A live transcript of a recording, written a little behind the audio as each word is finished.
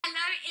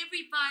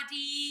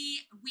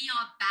everybody. We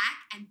are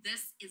back and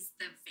this is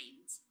the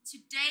event.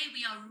 Today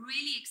we are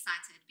really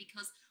excited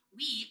because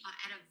we are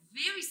at a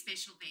very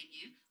special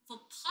venue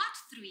for part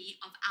 3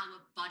 of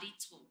our body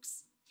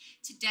talks.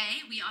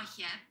 Today we are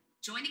here.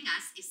 Joining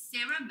us is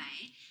Sarah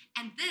May,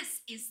 and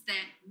this is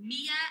the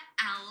Mia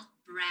Elle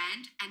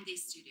brand and their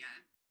studio.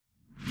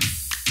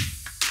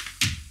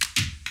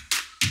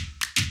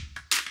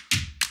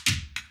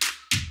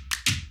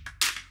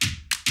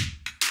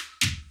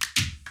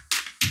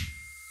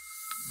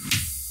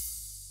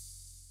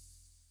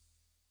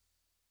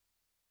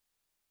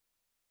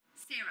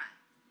 Sarah,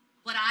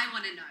 what I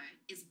want to know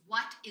is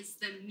what is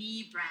the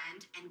Me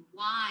brand and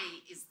why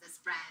is this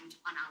brand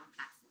on our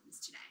platforms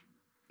today?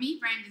 Me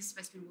brand is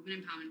supposed to be a woman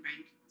empowerment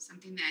brand,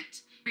 something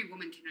that every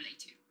woman can relate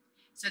to.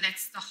 So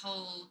that's the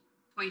whole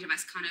point of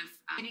us kind of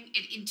getting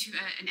it into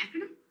an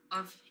acronym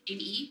of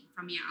ME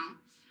from Mia Elle.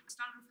 I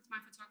started off with my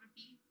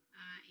photography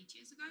 8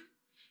 years ago,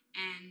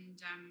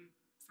 and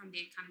from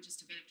there kind of just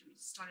developed and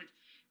started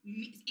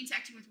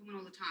interacting with women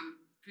all the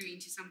time, grew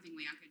into something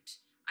where I could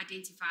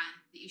identify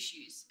the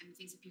issues and the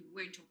things that people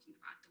weren't talking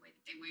about, the way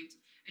that they weren't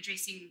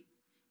addressing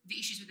the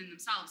issues within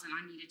themselves, and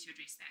I needed to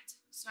address that.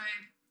 So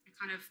I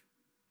kind of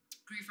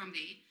grew from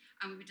there.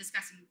 We were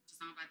discussing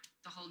just now about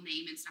the whole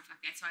name and stuff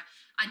like that. So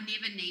I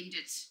never named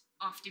it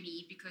after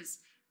me because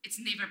it's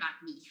never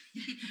about me.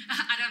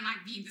 I don't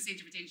like being the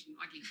center of attention,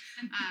 oddly.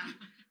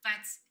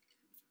 But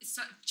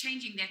so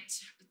changing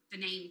the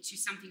name to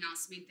something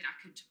else meant that I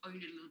could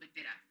own it a little bit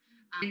better.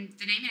 And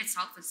the name in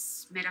itself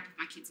is made up of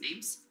my kids'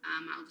 names.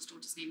 My oldest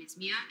daughter's name is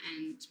Mia,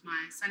 and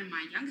my son and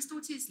my youngest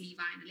daughter is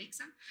Levi and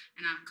Alexa,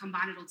 and I've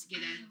combined it all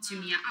together to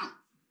Mia Elle.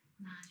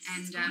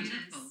 Nice. And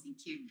beautiful.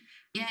 Thank you.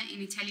 Mia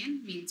in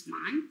Italian means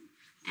mine,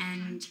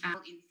 and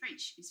in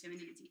French is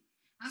femininity.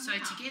 So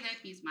together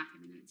it means my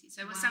femininity.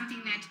 So it was something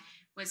that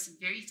was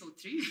very thought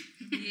through.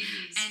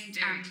 Yes. And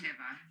very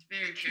clever.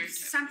 Very, very it's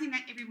clever. something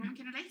that every woman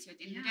can relate to at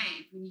the end of the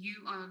day. When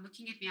you are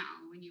looking at Mia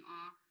Elle, when you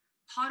are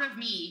part of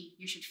me,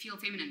 you should feel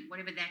feminine,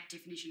 whatever that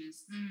definition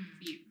is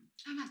for you.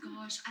 Oh my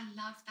gosh, I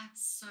love that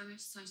so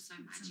much.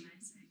 That's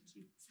amazing.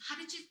 So how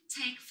did you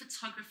take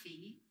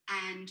photography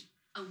and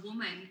a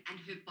woman and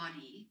her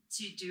body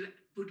to do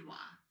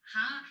boudoir?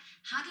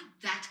 How did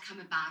that come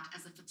about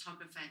as a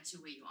photographer to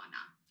where you are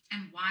now?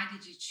 And why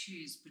did you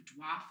choose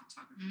boudoir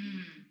photography?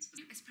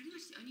 It's pretty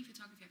much the only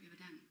photography I've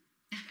ever done.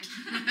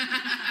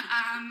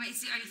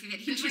 It's the only thing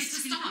that Good place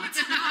to start.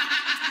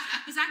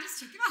 Because I just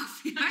took it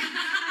off, you know?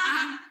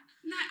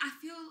 No, I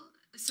feel,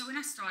 so when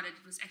I started,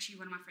 it was actually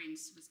one of my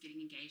friends was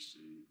getting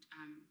engaged, and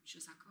she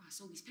was like, oh, I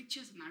saw these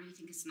pictures and I really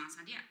think it's a nice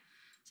idea.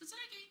 So I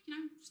said, okay, you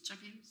know, just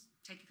jump in,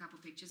 take a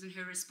couple of pictures. And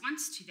her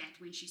response to that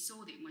when she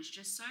saw them was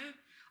just so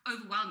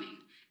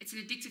overwhelming. It's an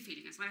addictive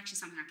feeling. It's not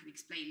actually something I can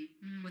explain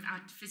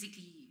without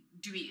physically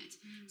doing it.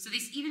 So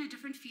there's even a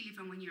different feeling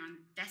from when you're on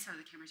that side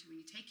of the camera to when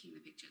you're taking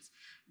the pictures.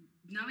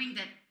 Knowing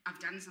that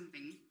I've done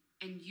something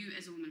and you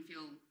as a woman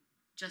feel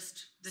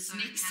just this So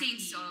next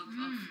happy. sense of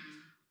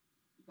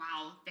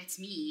wow, that's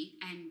me,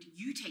 and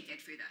you take that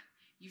further.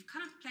 You've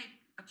kind of played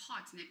a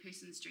part in that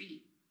person's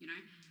journey, you know?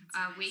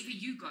 Wherever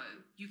you go,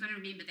 you're going to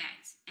remember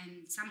that,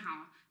 and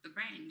somehow the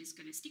brand is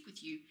going to stick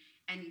with you.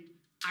 And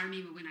I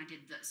remember when I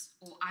did this,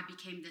 or I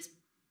became this,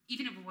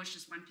 even if it was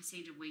just 1%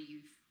 of where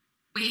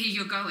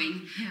you're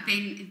going,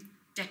 then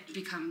that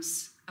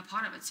becomes a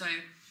part of it. So,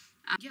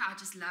 I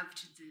just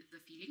loved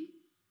the feeling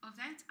of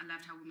that. I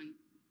loved how women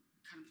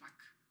kind of like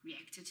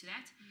reacted to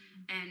that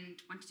and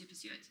wanted to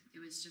pursue it.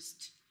 There was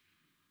just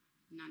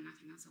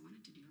nothing else I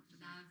wanted to do after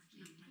that.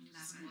 Lovely.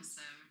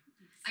 Awesome.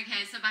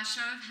 Okay, so by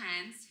show of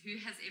hands, who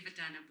has ever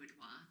done a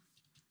boudoir?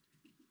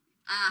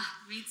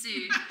 Me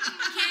too.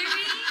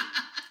 Carrie?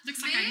 Looks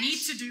like I need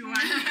to do one.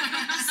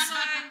 So,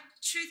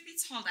 truth be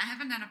told, I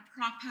haven't done a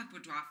proper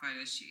boudoir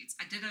photo shoot.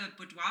 I did a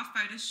boudoir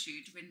photo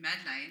shoot when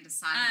Madeleine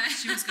decided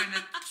she was going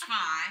to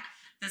try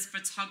this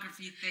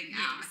photography thing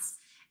out.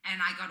 And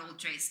I got all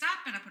dressed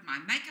up and I put my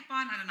makeup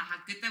on. I don't know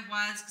how good that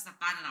was because I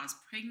found out I was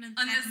pregnant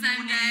On that the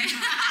same morning. day.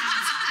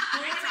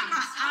 Boring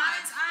my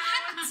eyes out.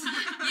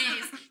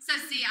 Yes. So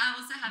see, I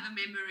also have a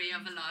memory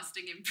of a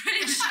lasting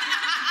impression.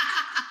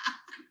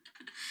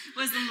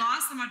 Was the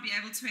last time I'd be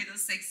able to wear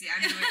this sexy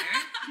underwear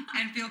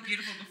and feel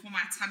beautiful before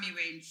my tummy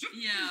went.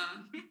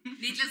 Yeah.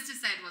 Needless to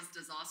say, it was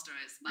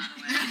disastrous, by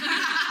the way.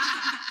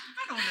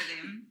 Not all of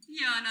them.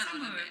 Yeah, not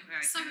Some all of were them.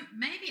 very So good.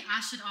 maybe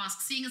I should ask,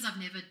 seeing as I've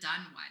never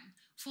done one,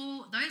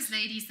 for those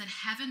ladies that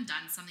haven't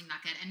done something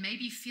like that and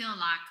maybe feel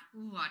like,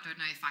 oh, I don't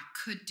know if I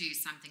could do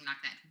something like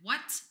that,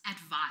 what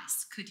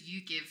advice could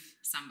you give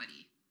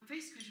somebody? The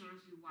first question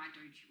would be, why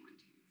don't you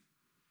want to?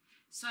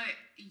 So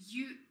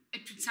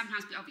it would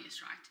sometimes be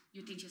obvious, right?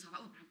 You think to yourself,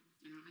 oh,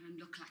 you know, I don't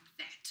look like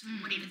that,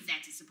 whatever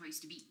that is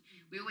supposed to be.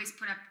 We always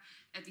put up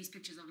these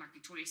pictures of like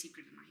Victoria's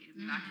Secret in my head.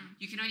 And like,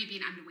 you can only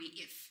be in underwear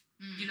if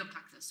you look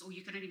like this, or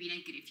you can only be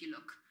naked if you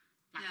look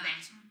like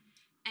that.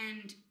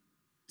 And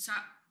so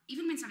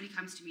even when somebody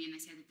comes to me and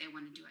they say that they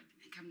want to do it, and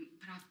they come,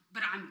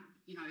 but I'm,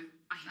 you know,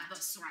 I have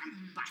this or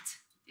I'm, but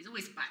there's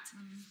always but.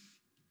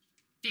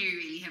 very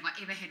rarely have I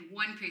ever had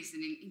one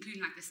person,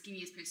 including like the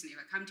skinniest person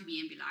ever, come to me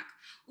and be like,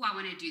 oh, I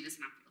want to do this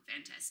and I feel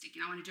fantastic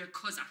and I want to do it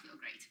because I feel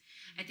great.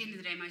 At the end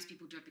of the day, most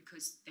people do it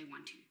because they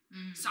want to.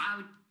 So I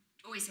would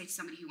always say to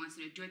somebody who wants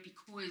to do it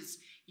because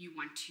you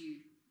want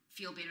to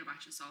feel better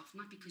about yourself,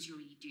 not because you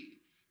already do.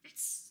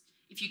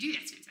 If you do,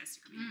 that's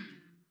fantastic. I mean,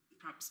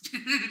 props.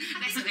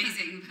 That's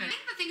amazing. I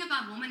think the thing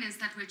about women is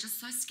that we're just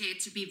so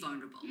scared to be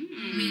vulnerable.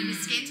 We're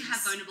scared to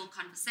have vulnerable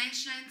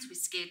conversations. We're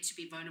scared to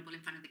be vulnerable in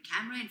front of the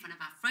camera, in front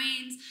of our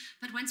friends.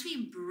 But once we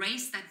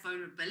embrace that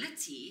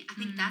vulnerability, I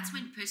think that's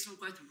when personal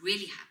growth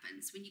really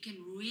happens, when you can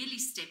really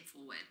step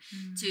forward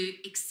to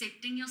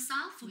accepting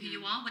yourself for who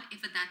you are,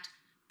 whatever that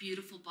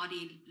beautiful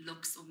body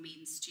looks or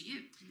means to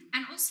you.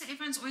 And also,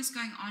 everyone's always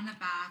going on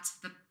about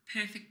the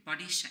perfect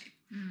body shape.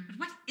 But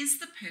what is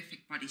the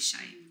perfect body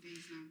shape?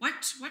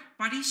 What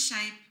body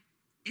shape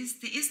is?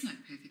 There is no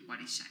perfect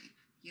body shape,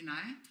 you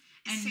know?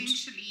 And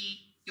essentially,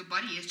 your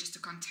body is just a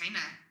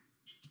container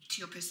to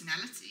your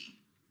personality.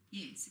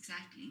 yes,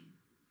 exactly.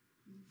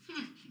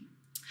 Exactly.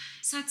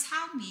 So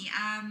tell me,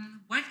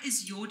 what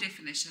is your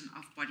definition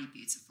of body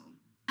beautiful?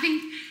 I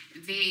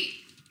think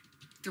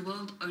the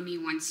world only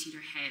wants you to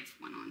have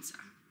one answer,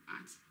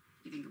 right?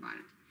 If you think about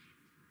it.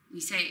 We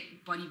say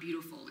body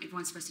beautiful,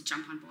 everyone's supposed to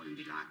jump on board and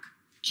be like,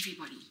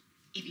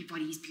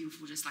 everybody is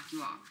beautiful just like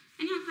you are.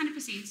 And yeah,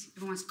 100%,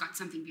 everyone's got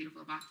something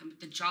beautiful about them. But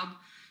the job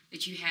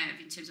that you have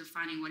in terms of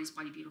finding what is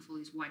body beautiful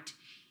is what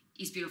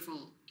is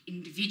beautiful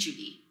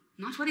individually,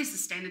 not what is the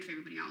standard for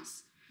everybody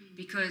else.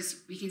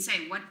 Because we can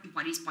say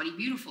what is body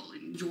beautiful,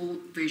 and your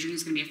version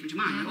is going to be different to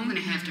mine. We're all going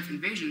to have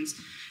different versions.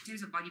 In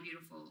terms of body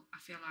beautiful, I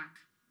feel like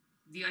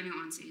the only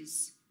answer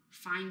is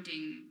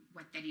finding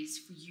what that is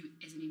for you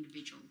as an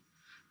individual.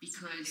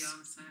 Because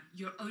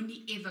you're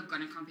only ever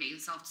going to compare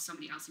yourself to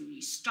somebody else, and when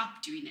you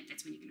stop doing that,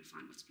 that's when you're going to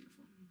find what's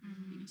beautiful.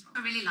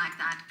 I really like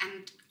that.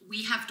 And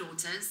we have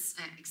daughters,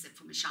 except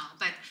for Michelle,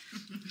 but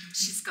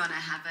she's got to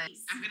have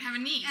I'm going to have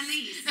a niece. a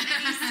niece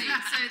soon.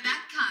 So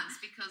that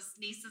counts because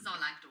nieces are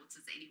like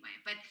daughters anyway.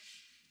 But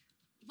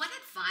what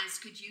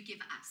advice could you give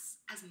us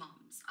as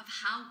moms of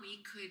how we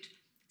could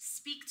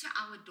speak to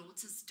our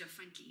daughters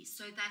differently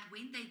so that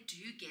when they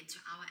do get to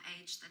our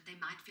age that they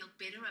might feel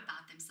better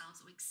about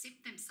themselves or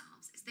accept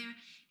themselves? Is there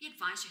any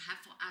advice you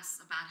have for us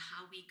about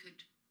how we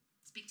could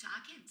speak to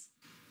our kids?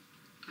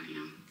 Oh,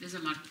 yeah, there's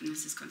a lot in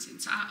this is concerned.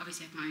 So I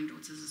obviously have my own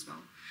daughters as well.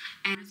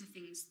 And one of the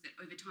things that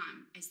over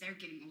time, as they're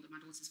getting older,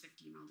 my daughter's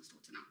 15, my oldest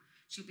daughter now,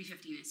 she'll be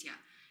 15 this year.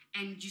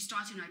 And you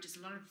start to notice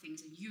a lot of the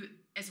things that you,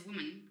 as a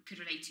woman,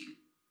 could relate to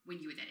when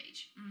you were that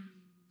age.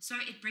 So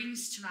it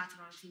brings to light a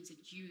lot of things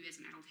that you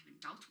as an adult haven't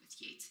dealt with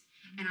yet.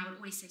 And I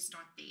would always say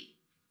start there.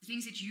 The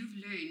things that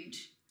you've learned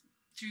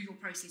through your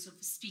process of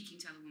speaking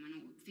to other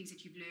women, or the things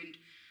that you've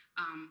learned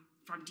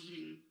from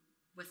dealing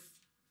with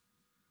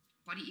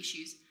body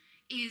issues,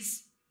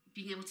 is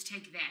being able to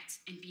take that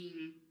and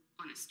being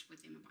honest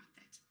with them about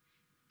that.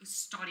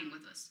 Starting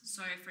with this.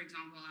 So, for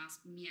example,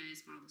 Mia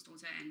is my oldest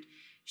daughter, and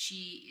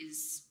she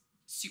is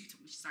super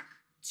tall. She's like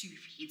 2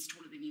 heads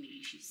taller than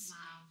me. She's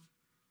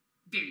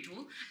very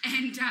tall.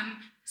 And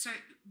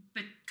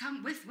but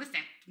come with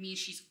that means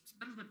she's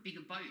a little bit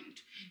bigger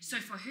boned. So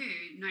for her,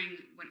 knowing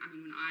when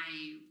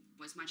I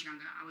was much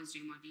younger, I was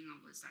doing modeling.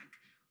 I was like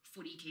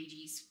 40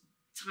 kgs,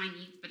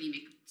 tiny,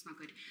 bulimic. It's not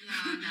good.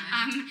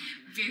 Yeah, no.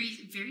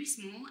 Very, very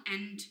small,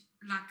 and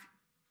like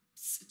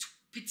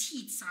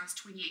petite size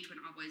 28 when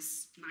I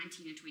was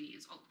 19 and 20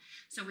 years old.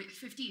 So with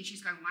 15,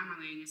 she's going, why am I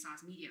wearing a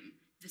size medium?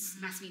 This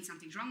must mean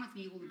something's wrong with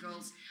me. All the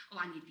girls,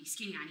 I need to be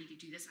skinny. I need to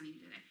do this. I need to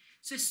do that.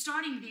 So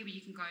starting there where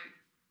you can go,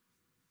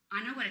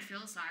 I know what it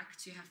feels like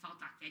to have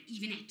felt like that,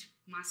 even at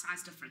my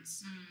size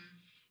difference.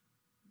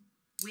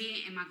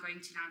 Where am I going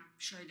to now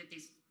show that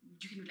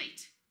you can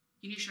relate?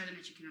 You need to show them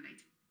that you can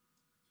relate.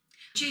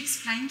 Did you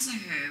explain to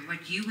her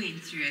what you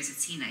went through as a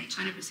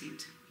teenager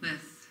 100%.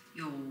 with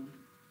your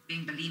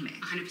being bulimic?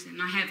 100%.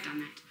 And I have done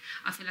that.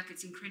 I feel like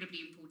it's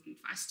incredibly important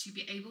for us to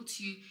be able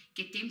to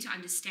get them to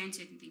understand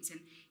certain things and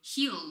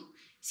heal.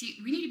 See,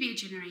 we need to be a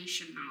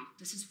generation now.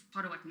 This is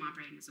part of what my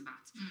brand is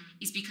about.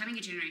 Is becoming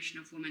a generation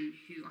of women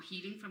who are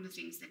healing from the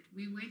things that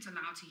we weren't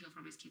allowed to heal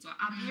from as kids. Or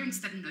our parents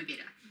didn't know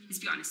better. Let's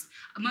be honest.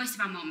 Most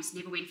of our moms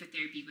never went for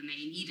therapy when they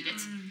needed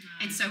it.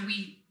 And so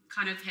we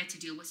kind of had to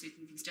deal with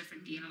certain things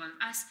differently. And a lot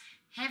of us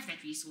have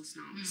that resource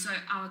now. So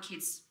our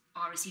kids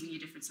are receiving a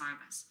different side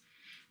of us.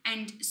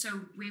 And so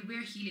where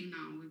we're healing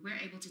now, where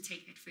we're able to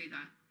take that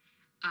further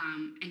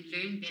and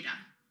learn better,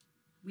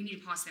 we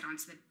need to pass that on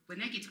so that when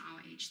they get to our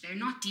age, they're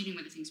not dealing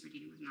with the things we're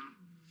dealing with now.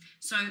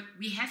 So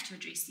we have to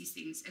address these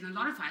things. And a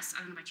lot of us, I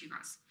don't know about you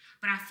guys,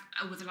 but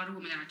with a lot of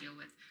women that I deal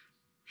with,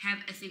 have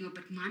a thing of,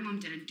 but my mom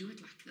didn't do it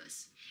like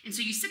this. And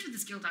so you sit with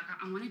this guilt, like,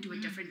 I want to do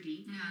it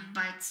differently,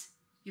 but,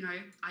 you know,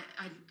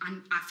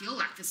 I feel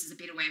like this is a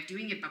better way of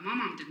doing it, but my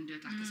mom didn't do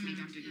it like this,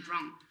 maybe I'm doing it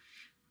wrong.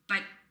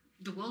 But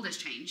the world has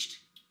changed.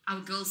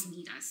 Our girls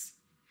need us.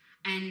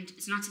 And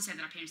it's not to say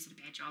that our parents did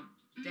a bad job.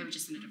 They were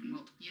just in a different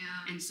world.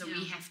 And so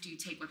we have to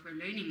take what we're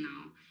learning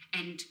now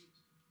and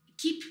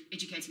keep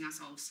educating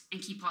ourselves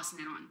and keep passing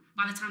that on.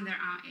 By the time they're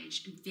our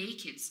age, and their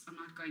kids are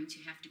not going to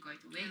have to go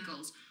through, their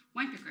girls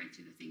won't be going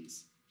through the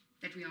things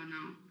that we are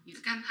now.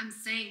 Look, I'm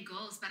saying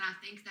girls, but I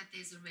think that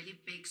there's a really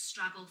big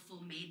struggle for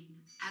men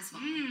as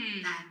well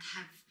that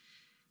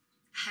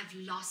have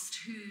lost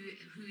who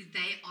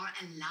they are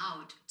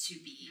allowed to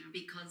be,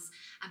 because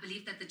I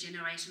believe that the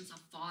generations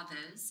of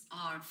fathers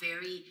are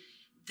very,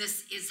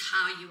 this is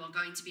how you are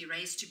going to be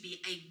raised to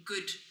be a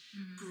good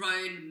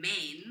grown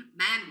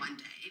man one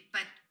day.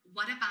 But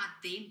what about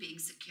them being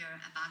secure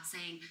about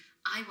saying,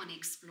 I want to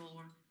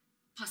explore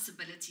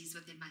possibilities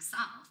within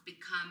myself,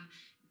 become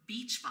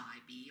beach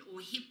vibey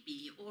or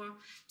hippie, or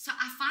so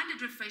I find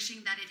it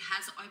refreshing that it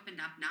has opened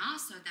up now,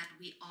 so that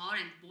we are,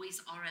 and boys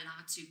are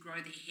allowed to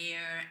grow their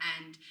hair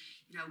and,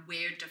 you know,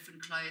 wear different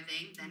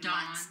clothing than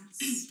dance,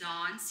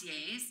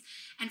 yes,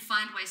 and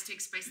find ways to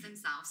express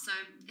themselves. So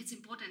it's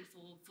important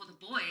for the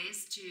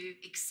boys to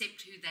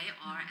accept who they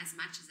are as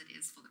much as it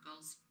is for the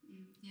girls.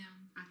 Yeah.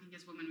 I think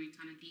as women we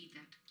kind of need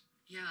that.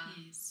 Yeah.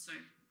 Yes.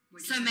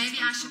 So maybe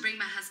I should bring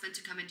my husband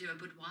to come and do a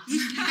boudoir. That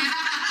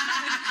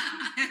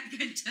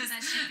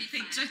should be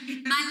fun.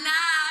 My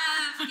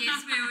love,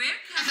 guess where we're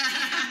coming?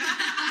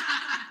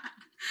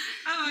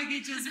 Oh, I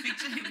can just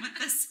picture him with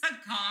the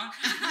cigar.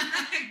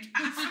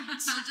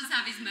 He'll just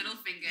have his middle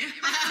finger in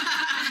him.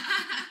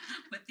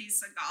 With his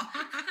cigar.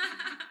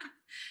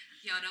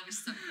 Yeah, that was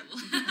so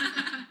cool.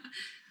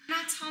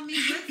 Now tell me,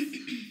 with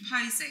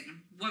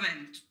posing,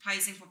 women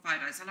posing for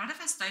photos, a lot of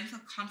us don't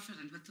feel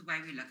confident with the way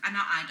we look. I know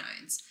I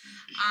don't.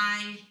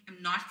 I am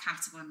not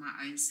comfortable in my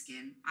own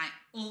skin. I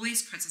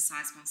always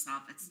criticize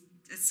myself.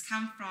 It's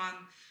come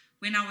from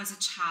when I was a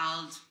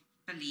child,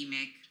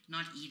 bulimic,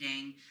 not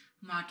eating,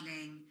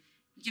 modeling,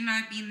 you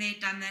know, been there,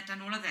 done that,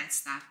 done all of that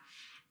stuff.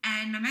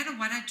 And no matter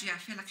what I do, I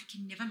feel like I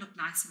can never look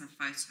nice in a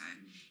photo.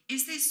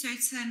 Is there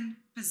certain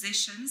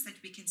positions that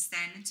we can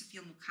stand in to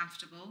feel more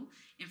comfortable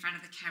in front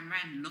of the camera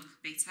and look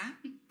better?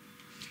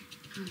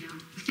 Oh, yeah.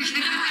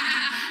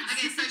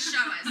 Okay, so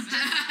show us.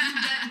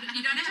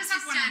 You don't have to Just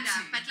like one or stand up,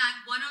 two. but like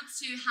one or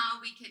two,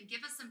 how we can give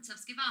us some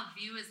tips, give our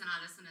viewers and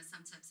our listeners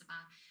some tips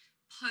about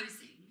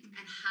posing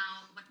and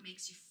what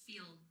makes you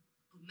feel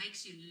or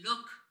makes you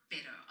look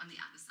better on the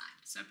other side.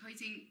 So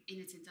posing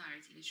in its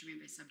entirety, let's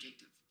remember, is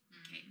subjective.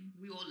 Okay,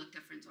 we all look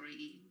different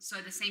already. So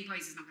the same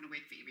pose is not going to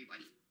work for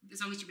everybody, as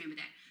long as you remember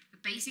that.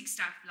 The basic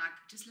stuff, like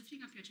just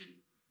lifting up your chin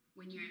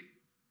when you're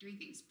doing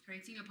things,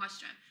 correcting your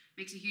posture,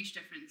 makes a huge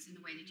difference in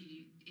the way that you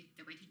do it,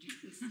 the way that you do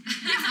things.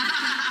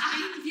 I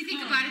mean, if you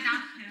think about it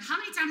now,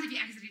 how many times have you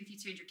accidentally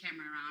turned your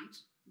camera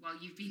around while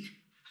you've been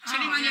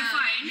turning on your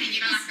phone and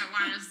you're like,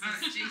 what is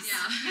this?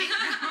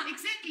 Yeah.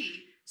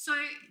 Exactly. So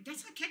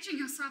that's like catching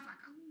yourself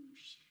like, oh,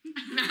 shit.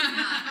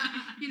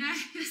 You know,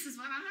 this is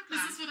what I look like.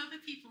 This is what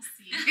other people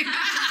see. You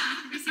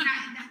see,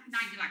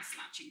 now you're like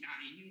slouching down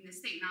and doing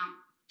this thing. Now,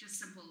 just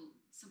simple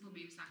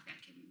moves like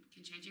that can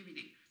change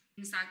everything.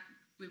 It's like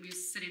when we're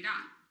sitting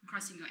down,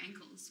 crossing your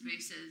ankles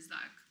versus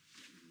like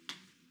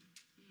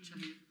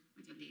chilling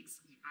with your legs.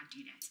 I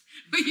do that.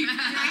 You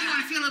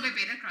want to feel a little bit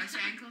better, cross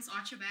your ankles,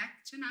 arch your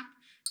back, chin up.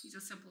 These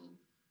are simple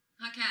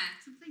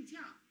things,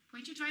 yeah.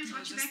 Point your toes,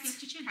 arch your back,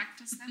 lift your chin.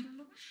 Practice that a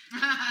little bit.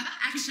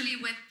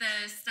 Actually, with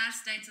the star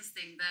status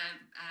thing, the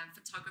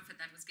photographer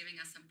that was giving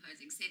us some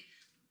posing said,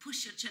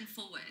 push your chin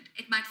forward.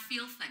 It might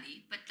feel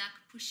funny, but like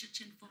push your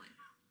chin forward.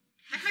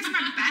 That makes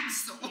my back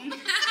sore.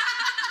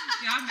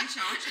 Yeah, make sure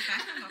arch your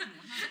back a lot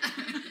more.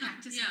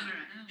 Practice Yeah.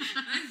 mirror.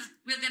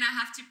 We're going to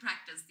have to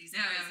practice these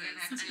Yeah, poses we're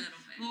gonna have a to. little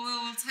bit.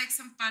 We'll take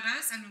some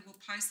photos and we'll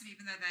post them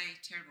even though they're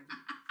terrible.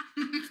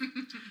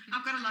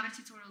 I've got a lot of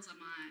tutorials on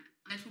my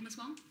platform as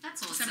well.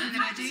 That's Something awesome.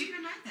 that I didn't do.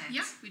 even know that.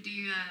 Yeah, we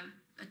do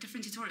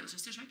different tutorials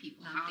just to show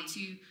people how Lovely.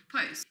 to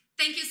pose.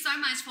 Thank you so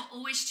much for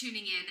always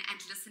tuning in and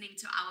listening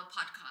to our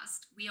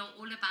podcast. We are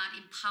all about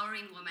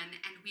empowering women,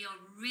 and we are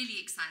really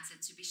excited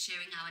to be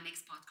sharing our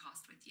next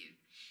podcast with you.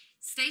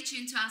 Stay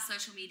tuned to our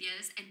social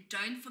medias and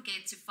don't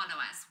forget to follow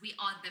us. We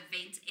are The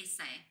Vent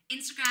SA,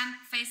 Instagram,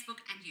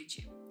 Facebook, and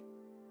YouTube.